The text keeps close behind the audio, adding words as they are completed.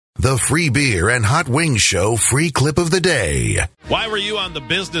The Free Beer and Hot Wings Show free clip of the day. Why were you on the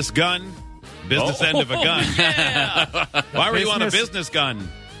business gun? Business end of a gun. Yeah. Why were you on a business gun?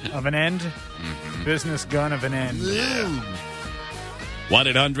 Of an end? Business gun of an end.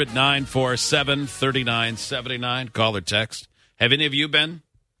 1-800-947-3979. Call or text. Have any of you been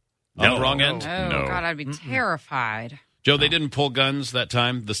on the wrong end? Oh, No. God, I'd be terrified. Joe, they didn't pull guns that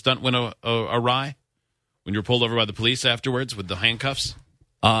time. The stunt went awry when you were pulled over by the police afterwards with the handcuffs.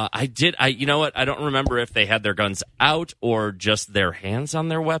 I did. You know what? I don't remember if they had their guns out or just their hands on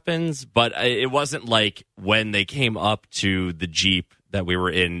their weapons, but it wasn't like when they came up to the Jeep that we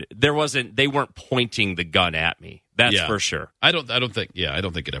were in. They weren't pointing the gun at me. That's for sure. I don't think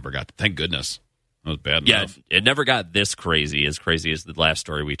it ever got. Thank goodness. That was bad enough. Yeah, it never got this crazy as the last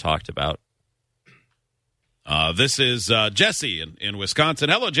story we talked about. This is Jesse in Wisconsin.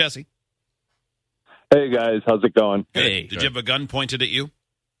 Hello, Jesse. Hey, guys. How's it going? Hey. Did you have a gun pointed at you?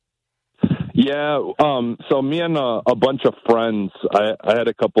 Yeah. So me and a bunch of friends, I had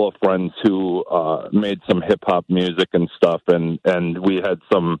a couple of friends who made some hip-hop music and stuff, and we had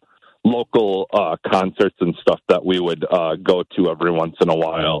some local concerts and stuff that we would go to every once in a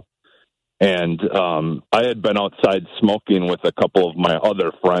while. And I had been outside smoking with a couple of my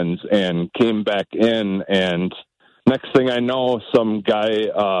other friends and came back in, and next thing I know, some guy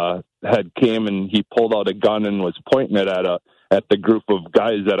had came and he pulled out a gun and was pointing it at the group of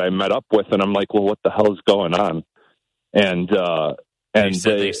guys that I met up with, and I'm like, well, what the hell's going on? And they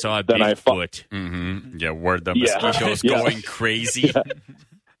said they saw a Bigfoot. Yeah, where the mosquitoes going crazy.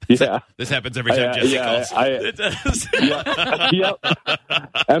 Yeah. This happens every time Jesse calls. It does. Yep.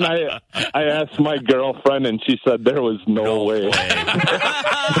 And I asked my girlfriend, and she said there was no way.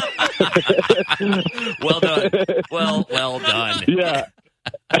 Well done. Well done. Yeah.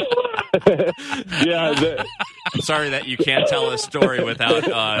 Yeah. I'm sorry that you can't tell a story without.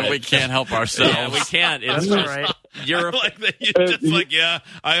 We can't help ourselves. Yeah, we can't. It's That's all right. You're like that. You just like,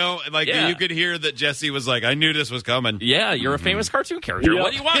 I don't like. Yeah. You could hear that Jesse was like, I knew this was coming. Yeah, you're a famous cartoon character. Yeah.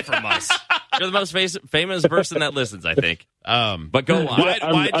 What do you want from us? You're the most famous person that listens, I think. But go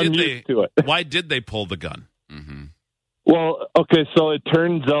on. Why did they pull the gun? Well, okay, so it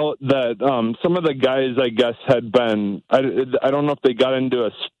turns out that some of the guys, I guess, had been, I don't know if they got into a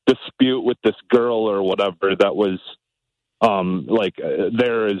dispute with this girl or whatever that was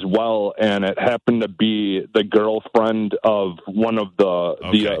there as well, and it happened to be the girlfriend of one of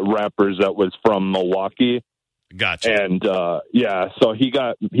the rappers that was from Milwaukee. Gotcha. And so he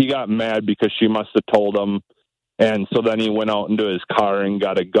got mad because she must have told him. And so then he went out into his car and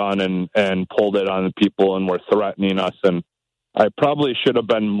got a gun and pulled it on the people and were threatening us. And I probably should have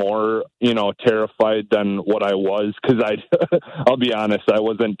been more, terrified than what I was, because I'll be honest, I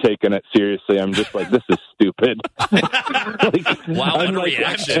wasn't taking it seriously. I'm just like, this is stupid. Wow, what a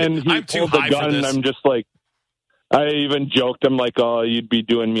reaction. And he I'm too pulled the high gun, for this. and I'm just like, I even joked him like, oh, you'd be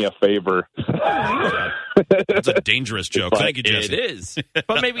doing me a favor. That's a dangerous joke. Thank you, Jesse. It is.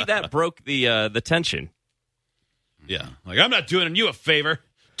 But maybe that broke the tension. Yeah. Like, I'm not doing you a favor.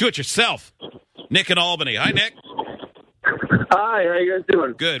 Do it yourself. Nick in Albany. Hi, Nick. Hi, how you guys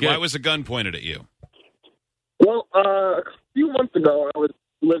doing? Good. Why was a gun pointed at you? Well, a few months ago, I was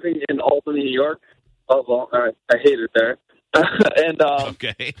living in Albany, New York. Oh, well, I hate it there. And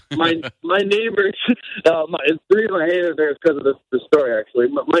Okay. my neighbors, the reason I hate it there is because of this story, actually.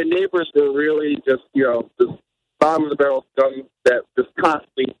 My neighbors were really just, this bottom of the barrel gun that just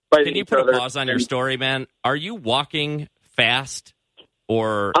constantly fighting Can you each put other. a pause on your story, man? Are you walking fast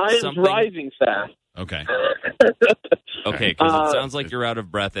or I am something? driving fast. Okay. Okay, because it sounds like you're out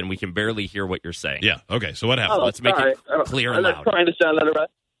of breath and we can barely hear what you're saying. Yeah. Okay. So what happened? Let's make it clear and I'm loud. not trying to sound out of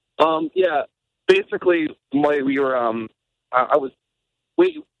breath. Basically, we were, I was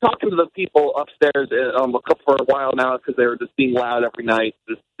talking to the people upstairs for a while now because they were just being loud every night.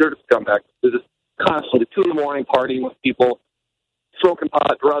 They're just scumbags. They're just constantly 2 a.m. partying with people, smoking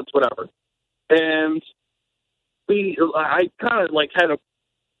pot, drugs, whatever. And I kind of had a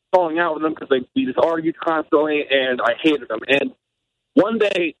falling out with them because we just argued constantly, and I hated them. And one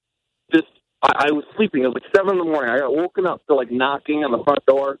day, I was sleeping. It was 7 a.m. I got woken up to knocking on the front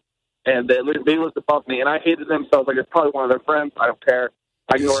door, and they lived above me, and I hated them. So I was like, it's probably one of their friends. I don't care.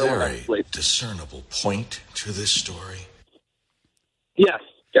 I Is ignore there them. a discernible point to this story? Yes.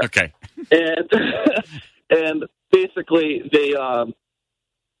 Okay. And basically they were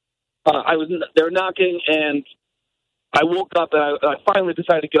knocking, and I woke up, and I finally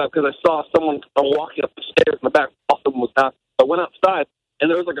decided to get up because I saw someone walking up the stairs in the back. Someone was knocking. I went outside,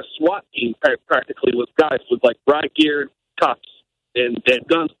 and there was a SWAT team practically with guys with riot gear, cuffs, and they had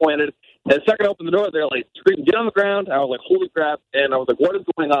guns pointed, And the second I opened the door, they're like screaming, "Get on the ground!" I was like, "Holy crap!" And I was like, "What is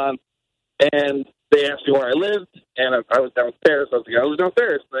going on?" And they asked me where I lived, and I was downstairs. I was like, "I was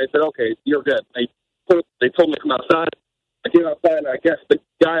downstairs." And they said, "Okay, you're good." They told me to come outside. I came outside, and I guess the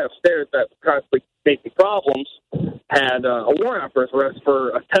guy upstairs that was constantly making problems had a warrant out for his arrest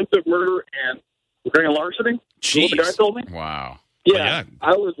for attempted murder and grand larceny. Jeez. What the guy told me. Wow. Yeah,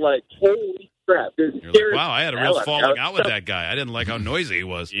 I was like, "Holy crap!" You're like, wow, I had a real falling out with that guy. I didn't like how noisy he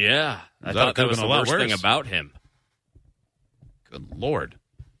was. Yeah, I thought that was the worst thing about him. Good Lord.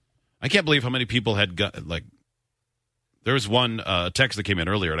 I can't believe how many people had there was one text that came in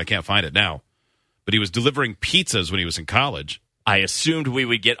earlier, and I can't find it now, but he was delivering pizzas when he was in college. I assumed we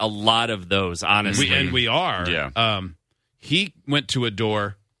would get a lot of those, honestly. We are. Yeah. He went to a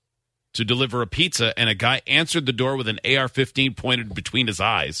door to deliver a pizza, and a guy answered the door with an AR-15 pointed between his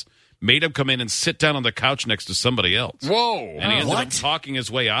eyes, made him come in and sit down on the couch next to somebody else. Whoa. And he ended up talking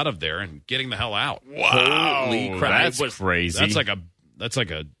his way out of there and getting the hell out. Wow. Holy crap. That's crazy.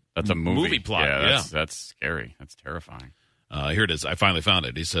 That's a movie plot. Yeah, that's scary. That's terrifying. Here it is. I finally found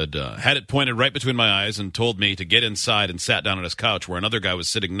it. He said, had it pointed right between my eyes and told me to get inside and sat down on his couch where another guy was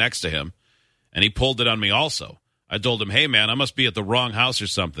sitting next to him, and he pulled it on me also. I told him, "Hey, man, I must be at the wrong house or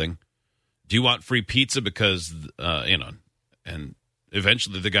something. Do you want free pizza? Because, and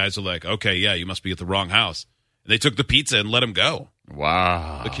eventually the guys are like, okay, yeah, you must be at the wrong house. And they took the pizza and let him go.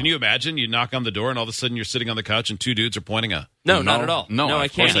 Wow. But can you imagine? You knock on the door and all of a sudden you're sitting on the couch and two dudes are pointing a... No, not at all. No, I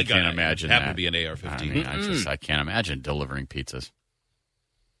of course can't. I can't imagine Happened that. to be an AR-15. I mean, I can't imagine delivering pizzas.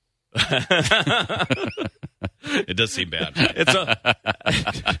 It does seem bad.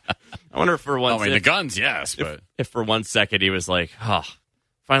 I wonder if for once... I mean, the guns, yes, but... If for 1 second he was like,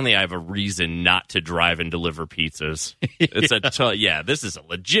 finally I have a reason not to drive and deliver pizzas. It's this is a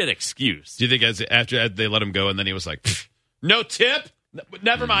legit excuse. Do you think after they let him go and then he was like, no tip?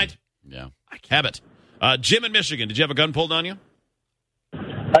 Never mind. Yeah. I have it. Jim in Michigan, did you have a gun pulled on you?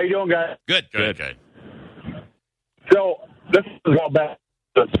 How you doing, guys? Good. So this is going back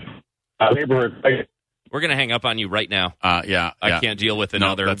to the neighborhood. We're going to hang up on you right now. Yeah. I can't deal with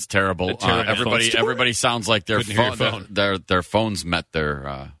another... No, that's terrible. Everybody sounds like their phones met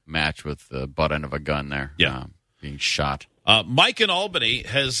their match with the butt end of a gun there. Yeah. Being shot. Mike in Albany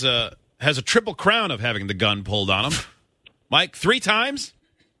has a triple crown of having the gun pulled on him. Mike, 3 times?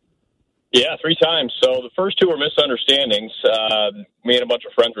 Yeah, 3 times. So the first 2 were misunderstandings. Me and a bunch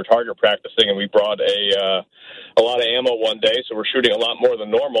of friends were target practicing, and we brought a lot of ammo one day, so we're shooting a lot more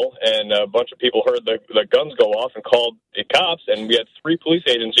than normal. And a bunch of people heard the guns go off and called the cops, and we had 3 police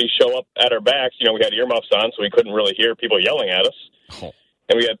agencies show up at our backs. You know, we had earmuffs on, so we couldn't really hear people yelling at us. Oh.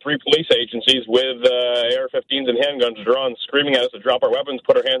 And we had 3 police agencies with AR-15s and handguns drawn, screaming at us to drop our weapons,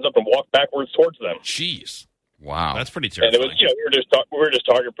 put our hands up, and walk backwards towards them. Jeez. Wow, that's pretty terrifying. And it was, we were just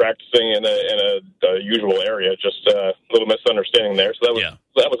target practicing in a usual area, just a little misunderstanding there. So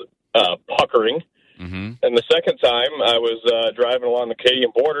that was puckering. Mm-hmm. And the second time, I was driving along the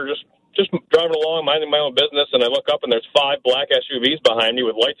Canadian border, just driving along, minding my own business, and I look up and there's 5 black SUVs behind me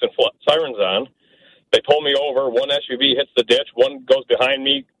with lights and sirens on. They pull me over. 1 SUV hits the ditch. 1 goes behind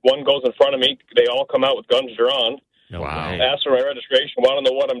me. 1 goes in front of me. They all come out with guns drawn. Wow. Asked for my registration, want to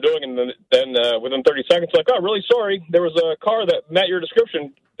know what I'm doing, and then within 30 seconds, like, "Oh, really sorry. There was a car that met your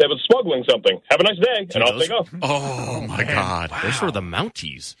description that was smuggling something. Have a nice day." And off they go. Oh, my God. Wow. Those were the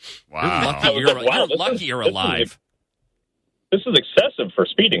Mounties. Wow. You're lucky you're alive. This is excessive for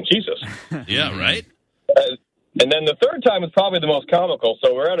speeding. Jesus. Yeah, right? And then the third time is probably the most comical.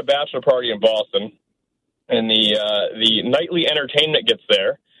 So we're at a bachelor party in Boston, and the nightly entertainment gets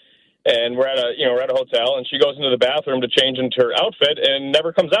there. And we're at a hotel, and she goes into the bathroom to change into her outfit and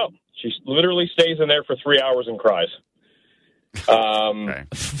never comes out. She literally stays in there for 3 hours and cries. Okay.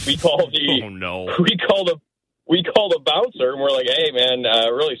 We call the bouncer, and we're like, "Hey, man,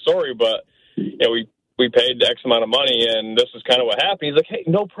 really sorry, but we paid X amount of money, and this is kind of what happened." He's like, "Hey,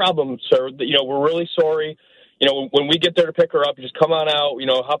 no problem, sir. We're really sorry. When we get there to pick her up, you just come on out.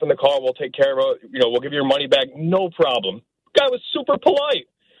 Hop in the car. We'll take care of it. We'll give you your money back. No problem." Guy was super polite.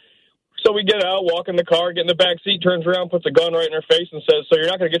 So we get out, walk in the car, get in the back seat, turns around, puts a gun right in her face, and says, "So you're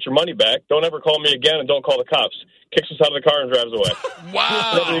not going to get your money back. Don't ever call me again, and don't call the cops." Kicks us out of the car and drives away.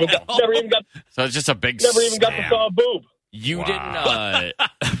 Wow. Never even got. So it's just a big. Never even got to saw a boob. You didn't.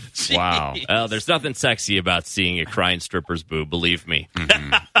 Wow. Well, there's nothing sexy about seeing a crying stripper's boob. Believe me.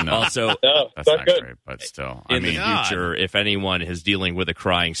 Mm-hmm. No. Also, that's not good. great, but still, in the future, if anyone is dealing with a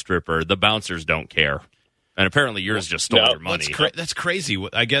crying stripper, the bouncers don't care. And apparently yours just stole your money. That's crazy.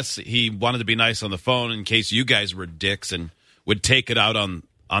 I guess he wanted to be nice on the phone in case you guys were dicks and would take it out on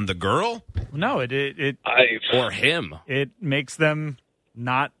the girl? No, or him. It makes them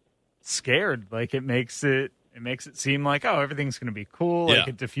not scared. Like it makes it seem like, oh, everything's going to be cool. Like Yeah.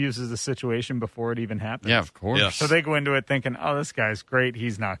 it diffuses the situation before it even happens. Yeah, of course. Yeah. So they go into it thinking, oh, this guy's great.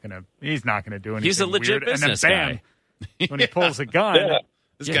 He's not gonna do anything. He's a legit weird. business and then, bam, when he pulls a gun,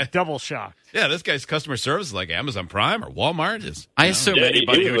 This you guy, get double shocked. yeah, this guy's customer service is like Amazon Prime or Walmart is. I assume Yeah,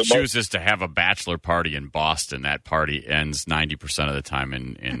 anybody he who was the most- chooses to have a bachelor party in Boston, that party ends 90% of the time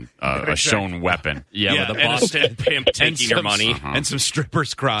in a shown weapon. Yeah, Yeah, with a and- Boston pimp taking your money. and some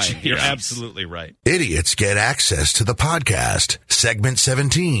strippers crying. You're Jeez. absolutely right. Idiots get access to the podcast, segment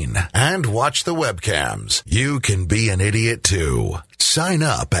 17, and watch the webcams. You can be an idiot too. Sign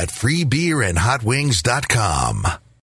up at freebeerandhotwings.com.